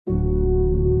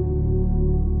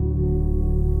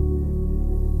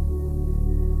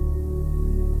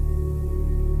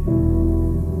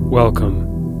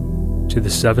Welcome to the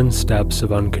 7 Steps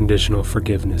of Unconditional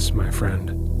Forgiveness, my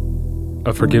friend.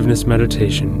 A forgiveness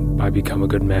meditation by Become a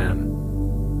Good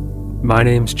Man. My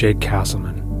name's Jake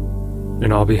Castleman,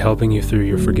 and I'll be helping you through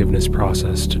your forgiveness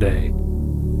process today.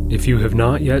 If you have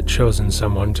not yet chosen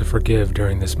someone to forgive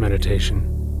during this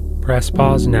meditation, press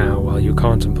pause now while you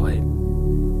contemplate.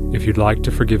 If you'd like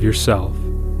to forgive yourself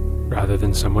rather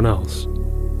than someone else,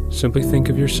 simply think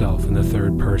of yourself in the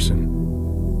third person.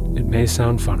 It may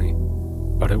sound funny,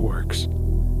 but it works.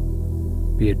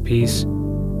 Be at peace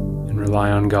and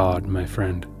rely on God, my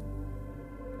friend.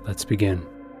 Let's begin.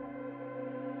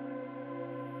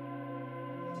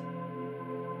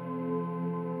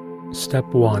 Step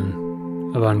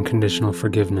 1 of unconditional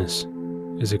forgiveness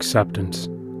is acceptance.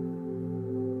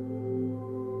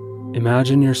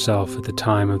 Imagine yourself at the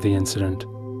time of the incident,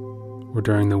 or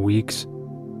during the weeks,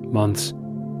 months,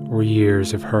 or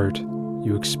years of hurt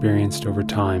you experienced over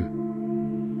time.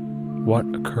 What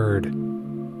occurred?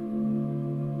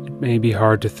 It may be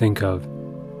hard to think of,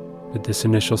 but this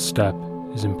initial step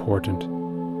is important.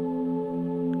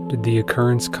 Did the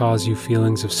occurrence cause you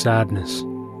feelings of sadness,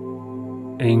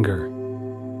 anger,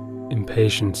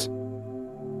 impatience,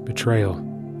 betrayal,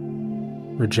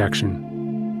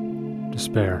 rejection,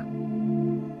 despair?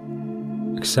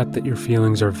 Accept that your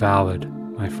feelings are valid,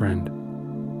 my friend.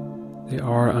 They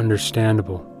are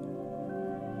understandable.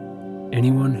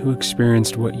 Anyone who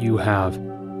experienced what you have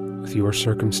with your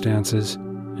circumstances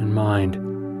and mind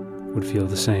would feel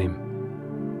the same.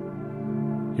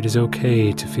 It is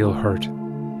okay to feel hurt.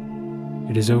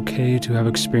 It is okay to have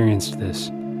experienced this.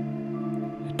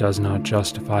 It does not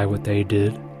justify what they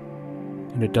did,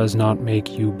 and it does not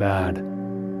make you bad.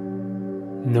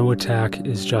 No attack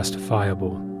is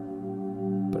justifiable,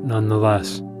 but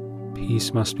nonetheless,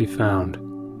 peace must be found,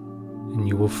 and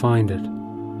you will find it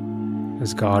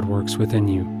as God works within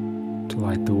you to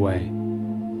light the way.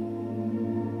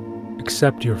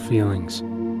 Accept your feelings.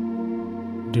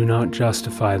 Do not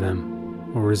justify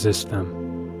them or resist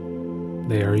them.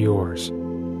 They are yours.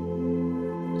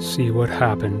 See what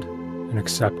happened and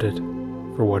accept it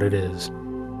for what it is.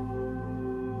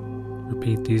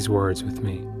 Repeat these words with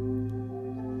me.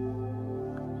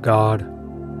 God,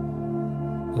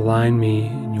 align me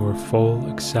in your full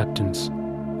acceptance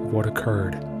of what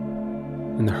occurred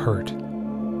and the hurt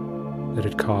that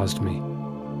it caused me.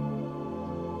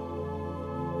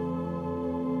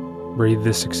 Breathe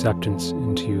this acceptance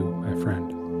into you, my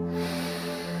friend,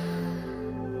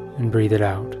 and breathe it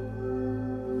out.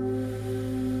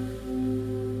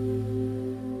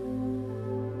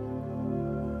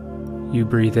 You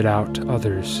breathe it out to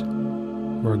others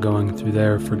who are going through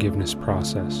their forgiveness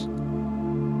process.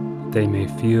 They may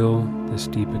feel this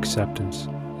deep acceptance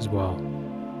as well.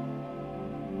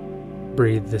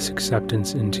 Breathe this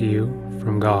acceptance into you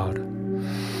from God.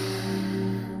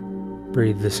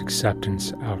 Breathe this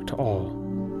acceptance out to all.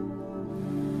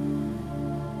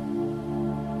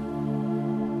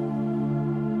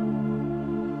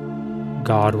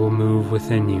 God will move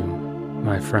within you,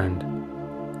 my friend,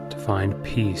 to find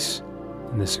peace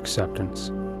in this acceptance.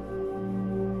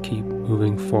 Keep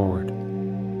moving forward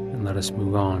and let us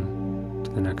move on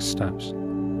to the next steps.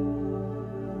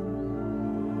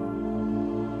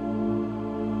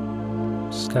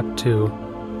 Step 2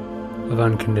 of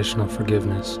unconditional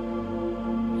forgiveness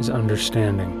is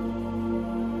understanding.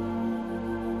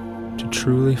 To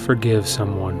truly forgive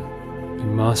someone, you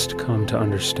must come to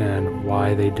understand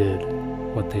why they did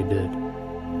what they did.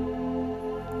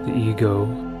 The ego,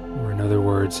 or in other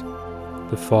words,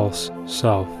 the false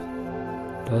self,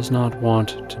 does not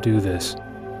want to do this.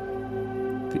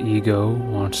 The ego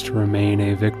wants to remain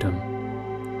a victim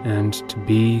and to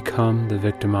become the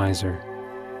victimizer,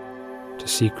 to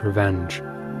seek revenge.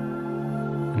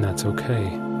 And that's okay.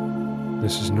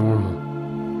 This is normal.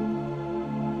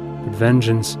 But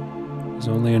vengeance is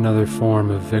only another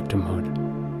form of victimhood.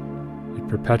 It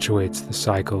perpetuates the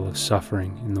cycle of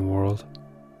suffering in the world.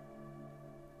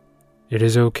 It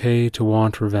is okay to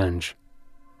want revenge.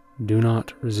 Do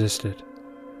not resist it.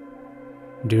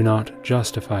 Do not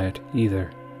justify it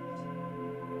either.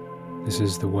 This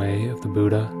is the way of the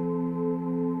Buddha,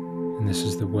 and this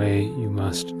is the way you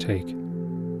must take.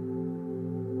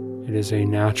 It is a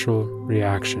natural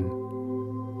reaction.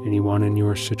 Anyone in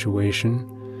your situation,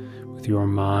 with your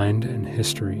mind and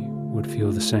history, would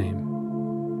feel the same.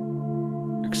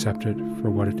 Accept it for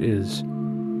what it is.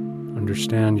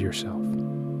 Understand yourself.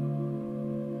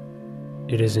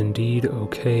 It is indeed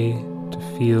okay to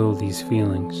feel these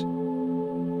feelings.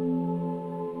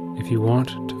 If you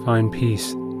want to find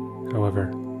peace,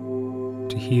 however,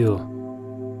 to heal,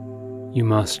 you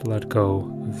must let go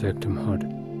of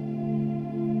victimhood.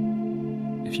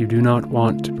 If you do not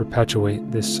want to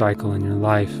perpetuate this cycle in your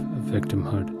life of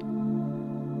victimhood,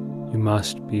 you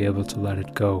must be able to let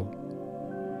it go.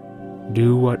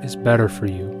 Do what is better for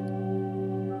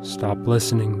you. Stop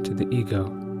listening to the ego.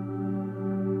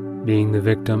 Being the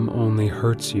victim only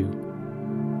hurts you,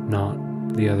 not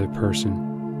the other person.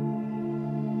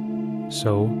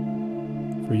 So,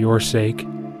 for your sake,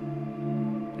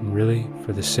 and really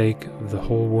for the sake of the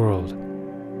whole world,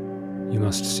 you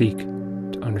must seek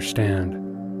to understand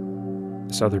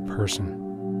this other person.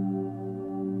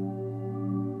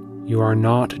 You are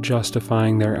not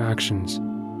justifying their actions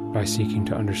by seeking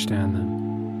to understand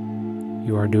them.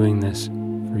 You are doing this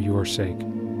for your sake.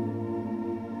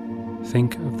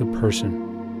 Think of the person.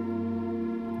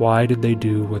 Why did they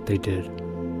do what they did?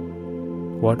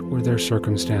 What were their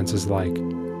circumstances like?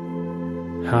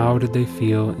 How did they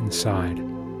feel inside?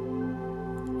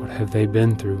 What have they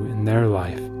been through in their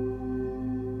life?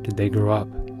 Did they grow up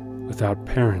without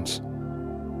parents?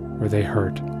 Were they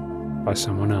hurt by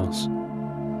someone else?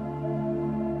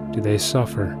 Do they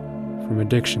suffer from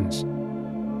addictions?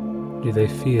 Do they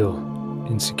feel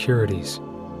insecurities,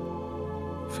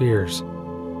 fears,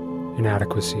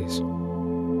 inadequacies?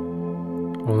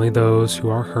 Only those who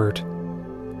are hurt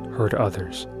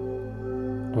others.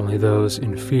 Only those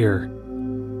in fear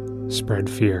spread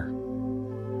fear.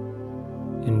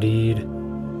 Indeed,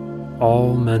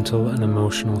 all mental and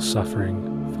emotional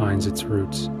suffering finds its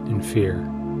roots in fear.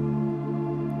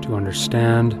 To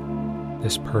understand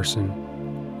this person,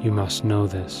 you must know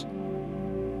this.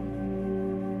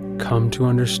 Come to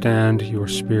understand your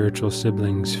spiritual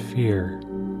sibling's fear,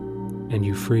 and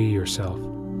you free yourself.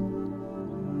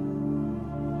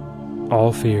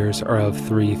 All fears are of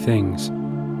three things: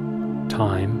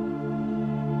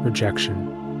 time, rejection,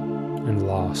 and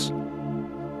loss.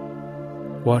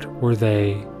 What were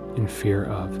they in fear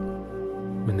of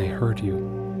when they hurt you,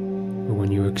 or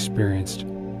when you experienced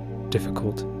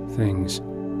difficult things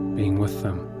being with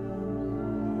them?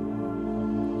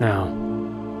 Now,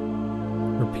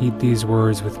 repeat these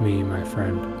words with me, my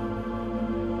friend.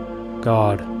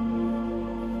 God,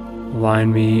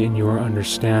 align me in your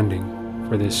understanding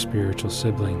for this spiritual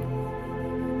sibling,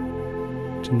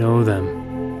 to know them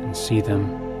and see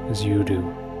them as you do.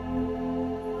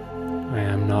 I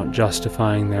am not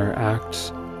justifying their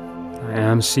acts. I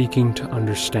am seeking to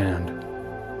understand.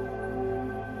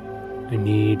 I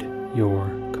need your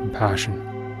compassion.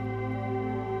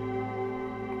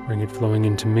 Bring it flowing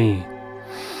into me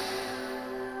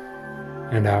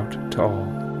and out to all.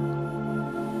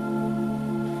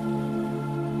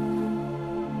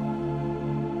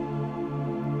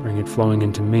 Bring it flowing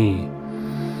into me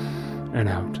and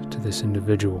out to this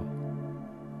individual.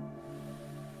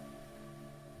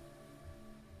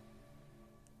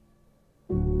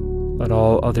 Let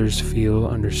all others feel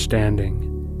understanding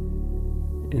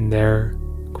in their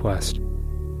quest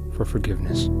for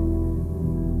forgiveness.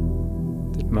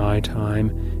 That my time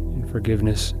in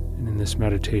forgiveness and in this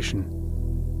meditation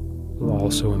will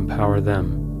also empower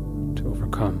them to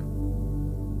overcome.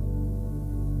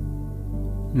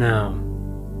 Now,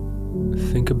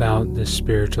 think about this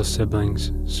spiritual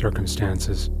sibling's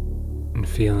circumstances and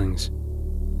feelings.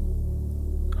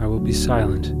 I will be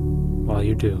silent while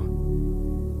you do.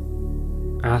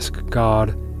 Ask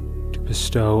God to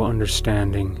bestow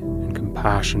understanding and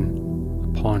compassion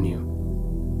upon you,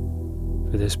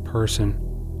 for this person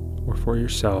or for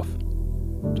yourself,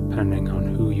 depending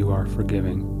on who you are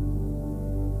forgiving.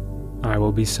 I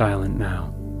will be silent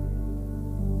now.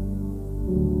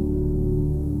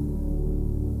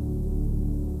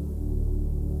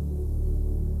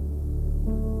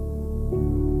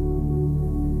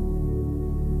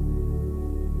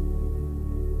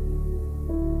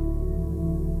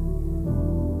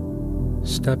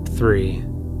 Step 3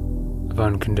 of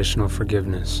unconditional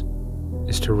forgiveness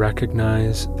is to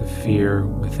recognize the fear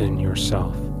within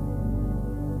yourself.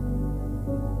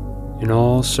 In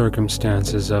all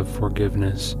circumstances of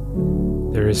forgiveness,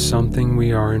 there is something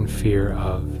we are in fear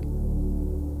of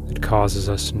that causes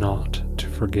us not to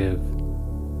forgive.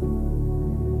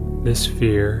 This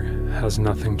fear has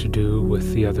nothing to do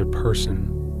with the other person,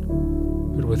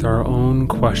 but with our own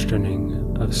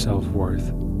questioning of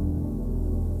self-worth.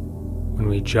 When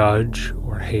we judge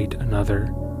or hate another,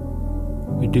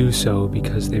 we do so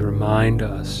because they remind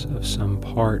us of some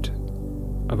part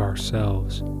of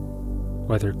ourselves,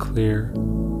 whether clear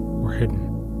or hidden,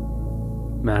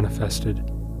 manifested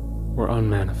or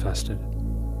unmanifested.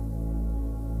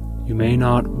 You may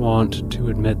not want to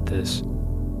admit this,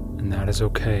 and that is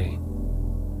okay.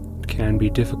 It can be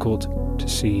difficult to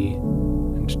see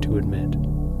and to admit.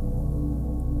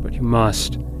 But you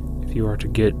must if you are to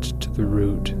get to the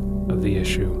root of the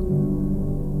issue.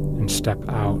 step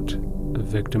out of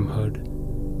victimhood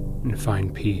and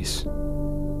find peace.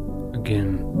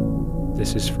 Again,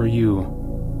 this is for you.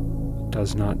 It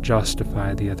does not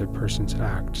justify the other person's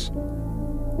acts.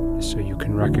 It is so you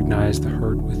can recognize the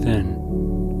hurt within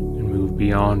and move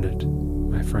beyond it,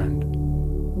 my friend.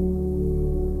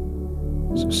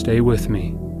 So stay with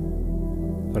me.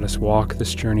 Let us walk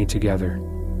this journey together.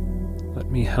 Let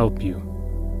me help you.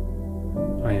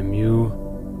 I am you,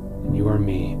 and you are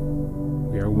me.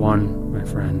 We are one, my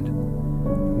friend.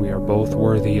 We are both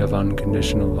worthy of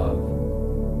unconditional love.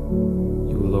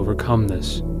 You will overcome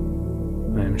this.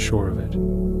 I am sure of it.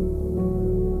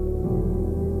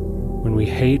 When we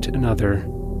hate another,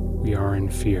 we are in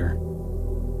fear.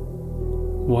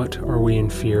 What are we in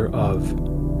fear of?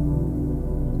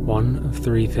 One of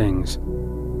three things: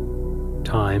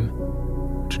 time,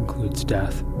 which includes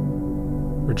death;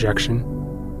 rejection,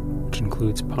 which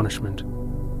includes punishment;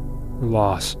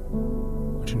 loss,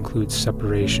 which includes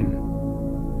separation;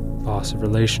 loss of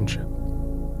relationship,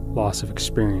 loss of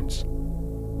experience,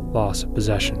 loss of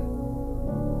possession.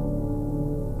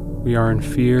 We are in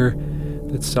fear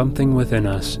that something within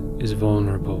us is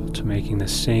vulnerable to making the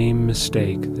same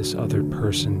mistake this other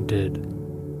person did,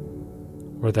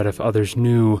 or that if others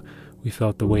knew we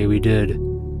felt the way we did,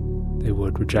 they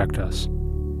would reject us.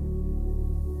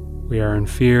 We are in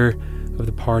fear of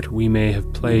the part we may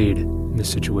have played in the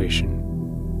situation,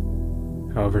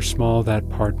 however small that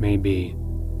part may be,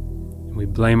 and we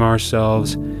blame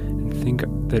ourselves and think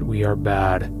that we are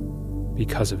bad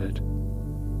because of it.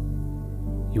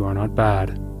 You are not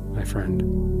bad, my friend.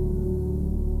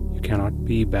 You cannot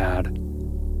be bad,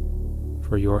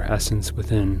 for your essence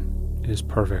within is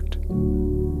perfect.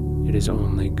 It is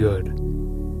only good.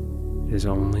 It is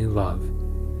only love.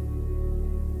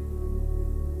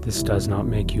 This does not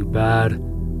make you bad,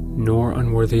 nor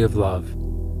unworthy of love.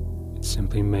 It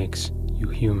simply makes you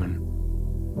human.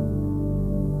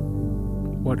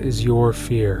 What is your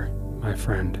fear, my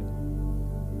friend?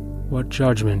 What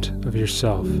judgment of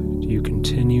yourself do you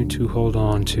continue to hold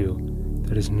on to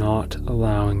that is not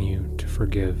allowing you to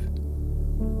forgive?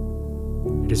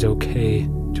 It is okay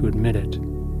to admit it.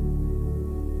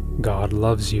 God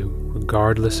loves you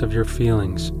regardless of your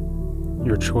feelings,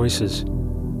 your choices,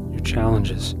 your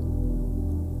challenges.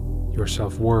 Your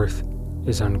self-worth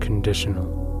is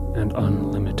unconditional and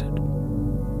unlimited.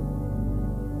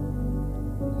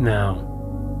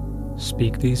 Now,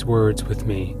 speak these words with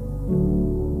me.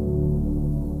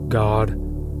 God,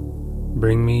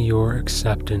 bring me your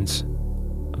acceptance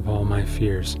of all my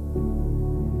fears,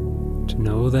 to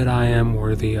know that I am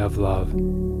worthy of love,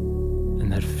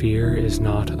 and that fear is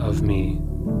not of me,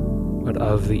 but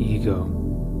of the ego.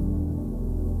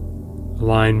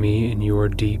 Align me in your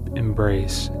deep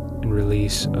embrace and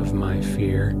release of my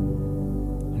fear,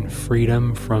 and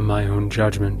freedom from my own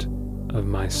judgment of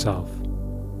myself.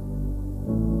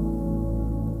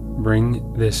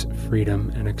 Bring this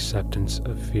freedom and acceptance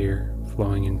of fear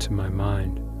flowing into my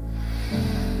mind,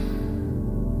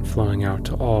 flowing out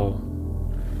to all.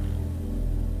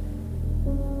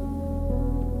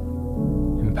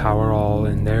 Empower all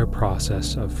in their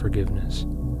process of forgiveness.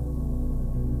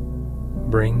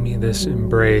 Bring me this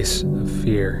embrace of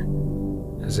fear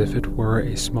as if it were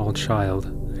a small child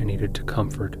I needed to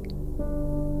comfort.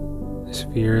 This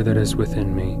fear that is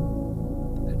within me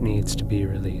that needs to be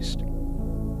released.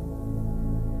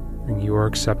 Bring your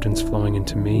acceptance flowing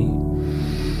into me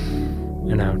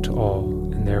and out to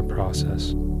all in their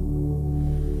process.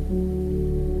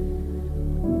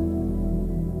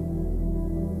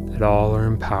 That all are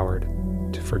empowered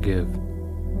to forgive.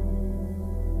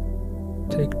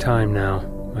 Take time now,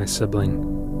 my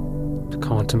sibling, to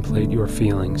contemplate your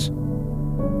feelings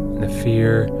and the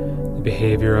fear the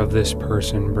behavior of this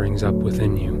person brings up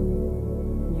within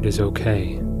you. It is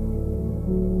okay.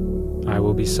 I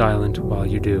will be silent while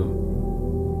you do.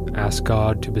 Ask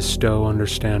God to bestow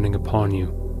understanding upon you,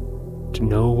 to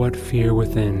know what fear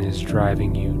within is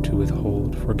driving you to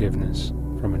withhold forgiveness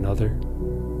from another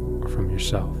or from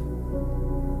yourself.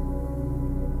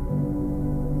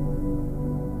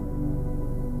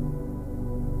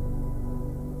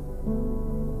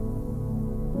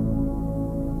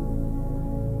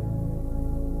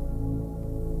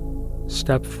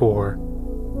 Step 4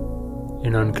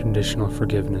 in unconditional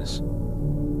forgiveness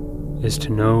is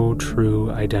to know true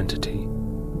identity.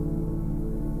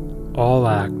 All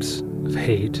acts of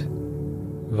hate,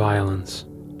 violence,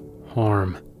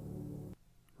 harm,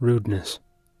 rudeness,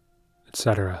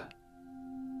 etc.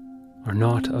 are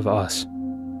not of us.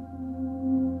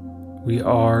 We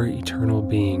are eternal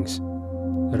beings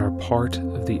that are part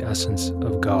of the essence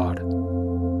of God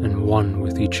and one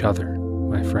with each other,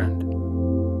 my friend.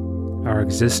 Our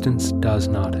existence does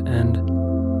not end,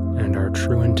 and our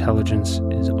true intelligence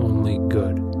is only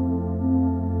good.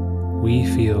 We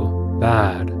feel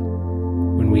bad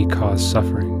when we cause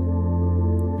suffering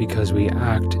because we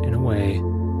act in a way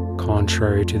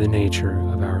contrary to the nature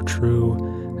of our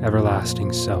true,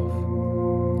 everlasting self,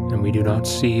 and we do not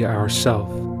see ourself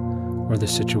or the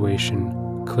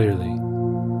situation clearly.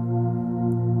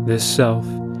 This self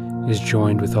is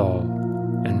joined with all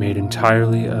and made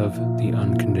entirely of the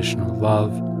unconditional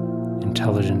love,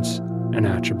 intelligence, and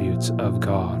attributes of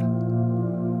God.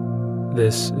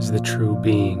 This is the true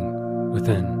being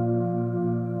within.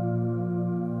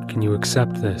 Can you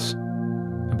accept this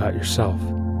about yourself?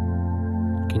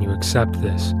 Can you accept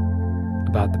this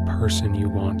about the person you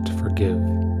want to forgive?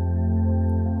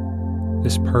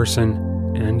 This person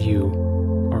and you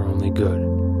are only good,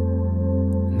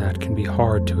 and that can be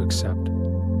hard to accept,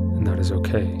 and that is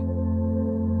okay.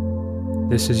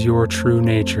 This is your true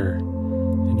nature,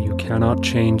 and you cannot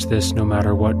change this no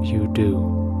matter what you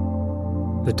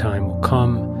do. The time will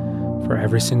come for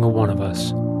every single one of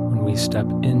us when we step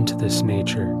into this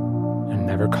nature and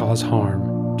never cause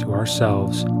harm to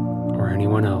ourselves or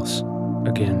anyone else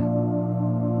again.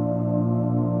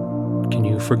 Can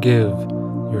you forgive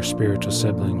your spiritual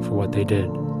sibling for what they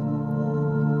did?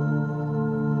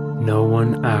 No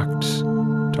one acts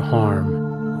to harm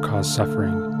or cause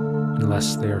suffering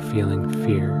unless they are feeling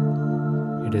fear.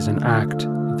 It is an act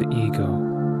of the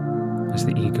ego, as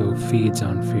the ego feeds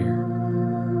on fear.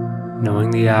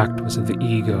 Knowing the act was of the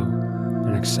ego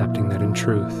and accepting that in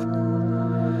truth,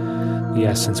 the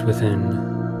essence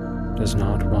within does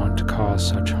not want to cause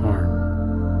such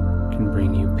harm, can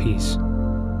bring you peace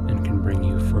and can bring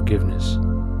you forgiveness.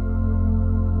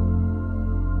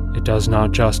 It does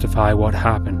not justify what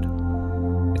happened,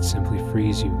 it simply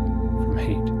frees you from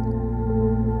hate.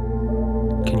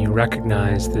 Can you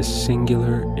recognize this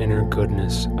singular inner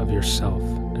goodness of yourself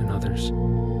and others?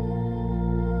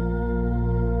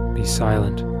 Be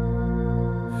silent.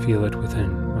 Feel it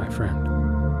within, my friend.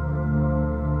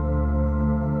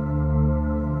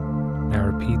 Now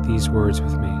repeat these words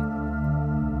with me.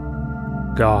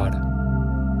 God,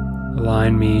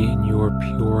 align me in your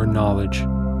pure knowledge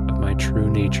of my true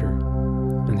nature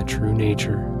and the true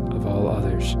nature of all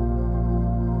others,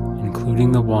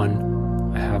 including the one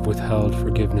I have withheld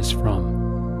forgiveness from.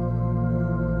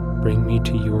 Bring me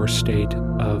to your state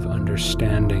of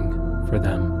understanding for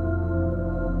them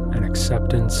and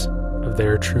acceptance of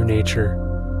their true nature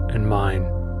and mine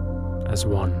as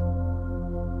one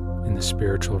in the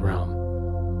spiritual realm.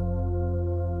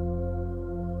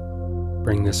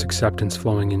 Bring this acceptance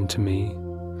flowing into me,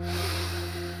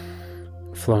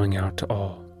 flowing out to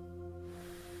all.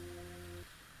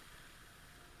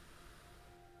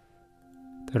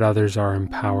 That others are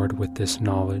empowered with this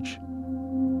knowledge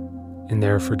in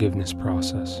their forgiveness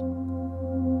process.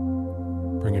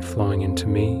 Bring it flowing into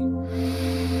me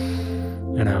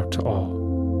and out to all.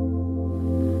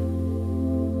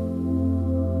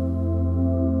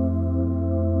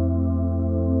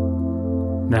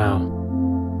 Now,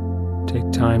 take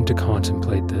time to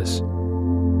contemplate this.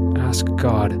 Ask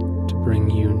God to bring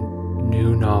you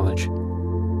new knowledge.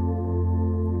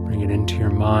 Bring it into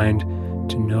your mind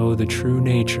to know the true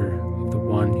nature of the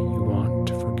one you want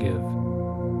to forgive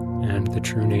and the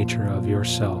true nature of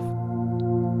yourself,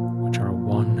 which are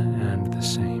one and the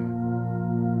same.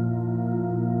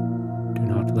 Do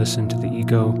not listen to the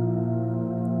ego.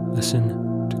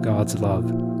 Listen to God's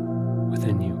love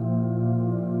within you,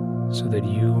 so that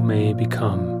you may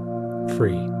become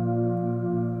free.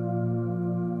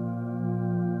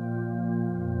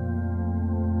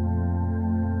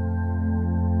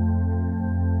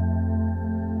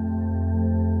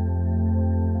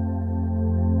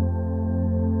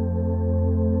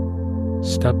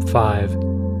 Step 5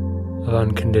 of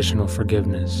unconditional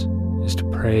forgiveness is to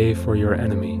pray for your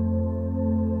enemy.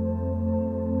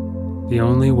 The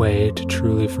only way to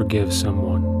truly forgive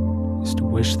someone is to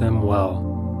wish them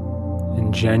well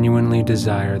and genuinely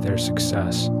desire their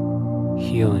success,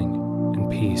 healing, and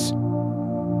peace.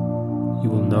 You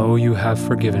will know you have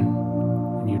forgiven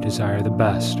when you desire the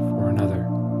best for another.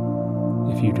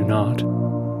 If you do not,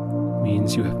 it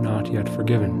means you have not yet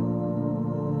forgiven,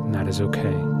 and that is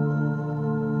okay.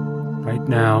 Right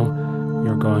now, we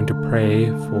are going to pray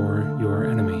for your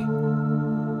enemy,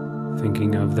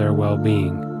 thinking of their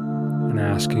well-being and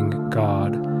asking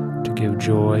God to give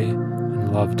joy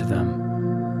and love to them.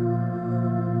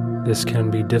 This can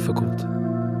be difficult.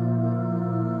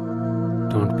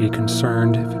 Don't be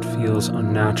concerned if it feels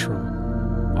unnatural,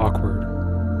 awkward,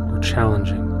 or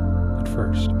challenging at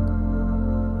first.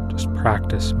 Just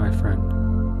practice, my friend.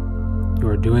 You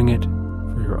are doing it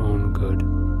for your own good,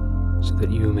 so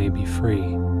that you may be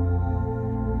free.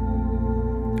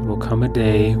 There will come a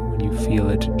day when you feel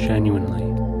it genuinely.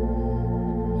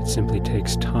 It simply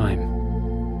takes time,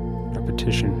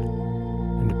 repetition,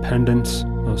 and dependence,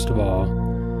 most of all,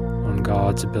 on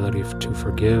God's ability to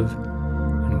forgive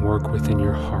and work within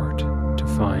your heart to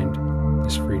find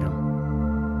this freedom,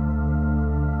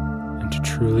 and to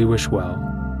truly wish well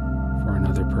for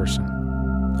another person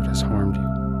that has harmed you.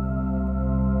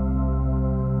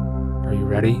 Are you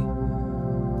ready?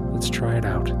 Let's try it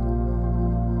out.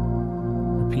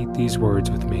 Repeat these words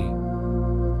with me.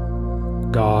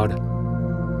 God,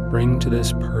 bring to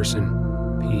this person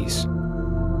peace.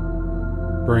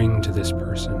 Bring to this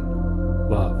person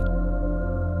love.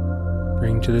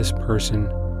 Bring to this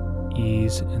person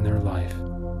ease in their life,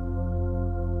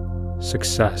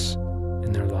 success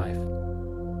in their life,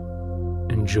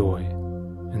 and joy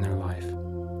in their life.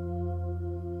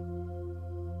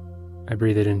 I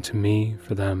breathe it into me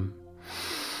for them,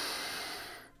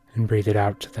 and breathe it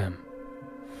out to them.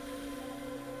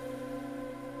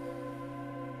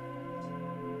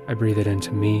 I breathe it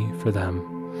into me for them,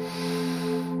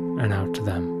 and out to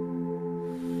them.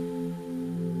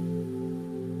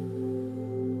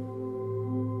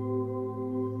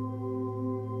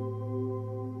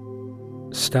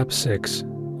 Step 6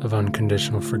 of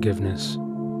unconditional forgiveness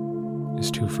is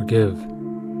to forgive.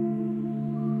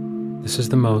 This is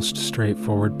the most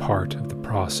straightforward part of the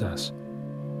process.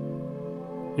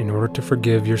 In order to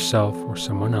forgive yourself or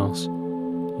someone else,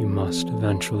 you must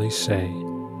eventually say,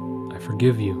 "I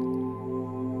forgive you."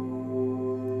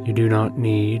 You do not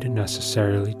need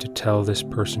necessarily to tell this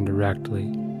person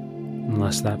directly,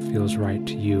 unless that feels right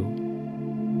to you.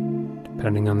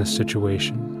 Depending on the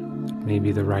situation, it may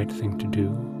be the right thing to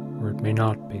do, or it may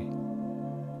not be.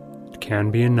 It can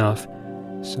be enough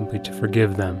simply to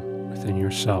forgive them within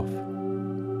yourself.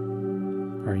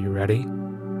 Are you ready?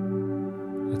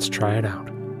 Let's try it out.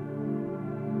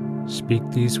 Speak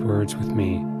these words with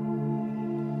me.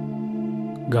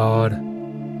 God,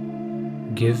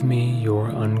 give me your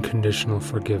unconditional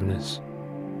forgiveness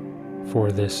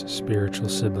for this spiritual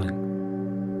sibling.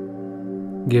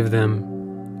 Give them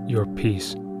your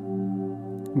peace.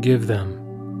 Give them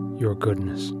your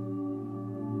goodness.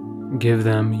 Give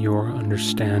them your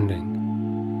understanding.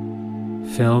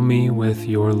 Fill me with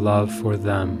your love for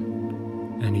them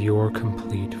and your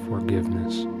complete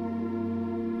forgiveness.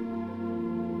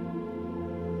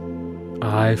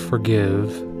 I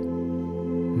forgive.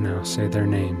 Now say their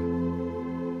name.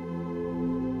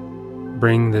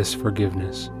 Bring this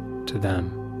forgiveness to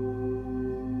them.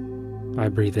 I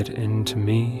breathe it into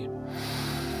me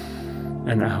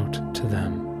and out to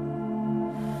them.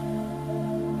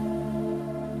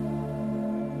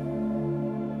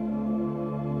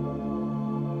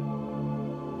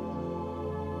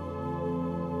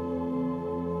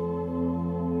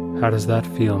 How does that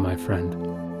feel, my friend?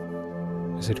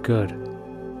 Is it good?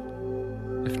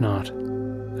 If not,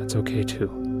 that's okay too.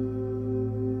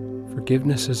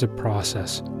 Forgiveness is a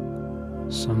process.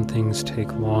 Some things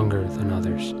take longer than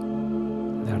others.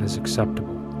 That is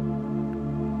acceptable.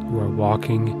 You are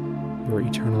walking your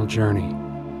eternal journey,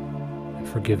 and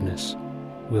forgiveness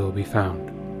will be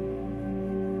found.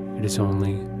 It is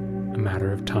only a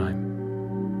matter of time.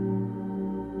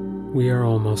 We are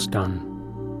almost done.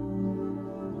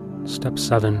 Step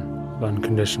 7 of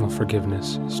unconditional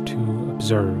forgiveness is to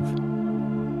observe.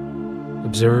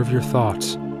 Observe your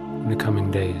thoughts in the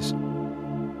coming days,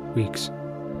 weeks,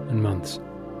 and months.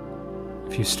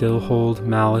 If you still hold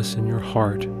malice in your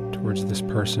heart towards this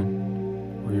person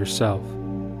or yourself,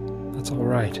 that's all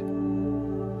right.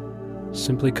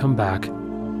 Simply come back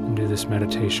and do this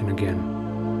meditation again,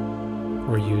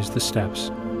 or use the steps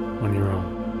on your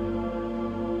own.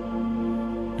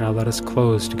 Now let us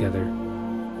close together.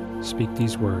 Speak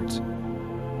these words.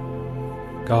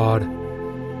 God,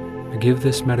 I give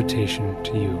this meditation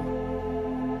to you.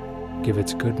 Give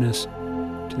its goodness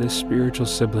to this spiritual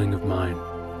sibling of mine,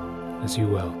 as you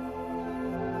will.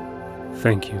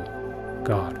 Thank you,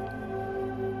 God.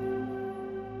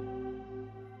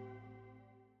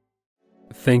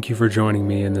 Thank you for joining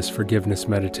me in this forgiveness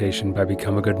meditation by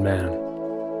Become a Good Man,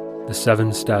 the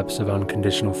 7 steps of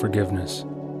unconditional forgiveness.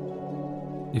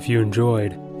 If you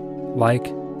enjoyed,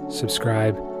 like,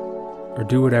 subscribe, or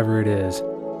do whatever it is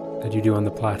that you do on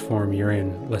the platform you're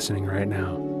in listening right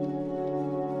now.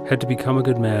 Head to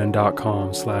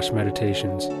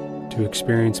becomeagoodman.com/meditations to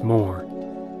experience more.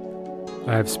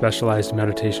 I have specialized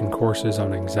meditation courses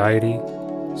on anxiety,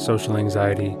 social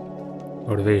anxiety,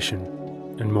 motivation,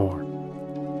 and more.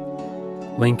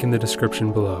 Link in the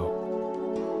description below.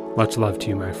 Much love to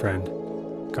you, my friend.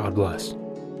 God bless.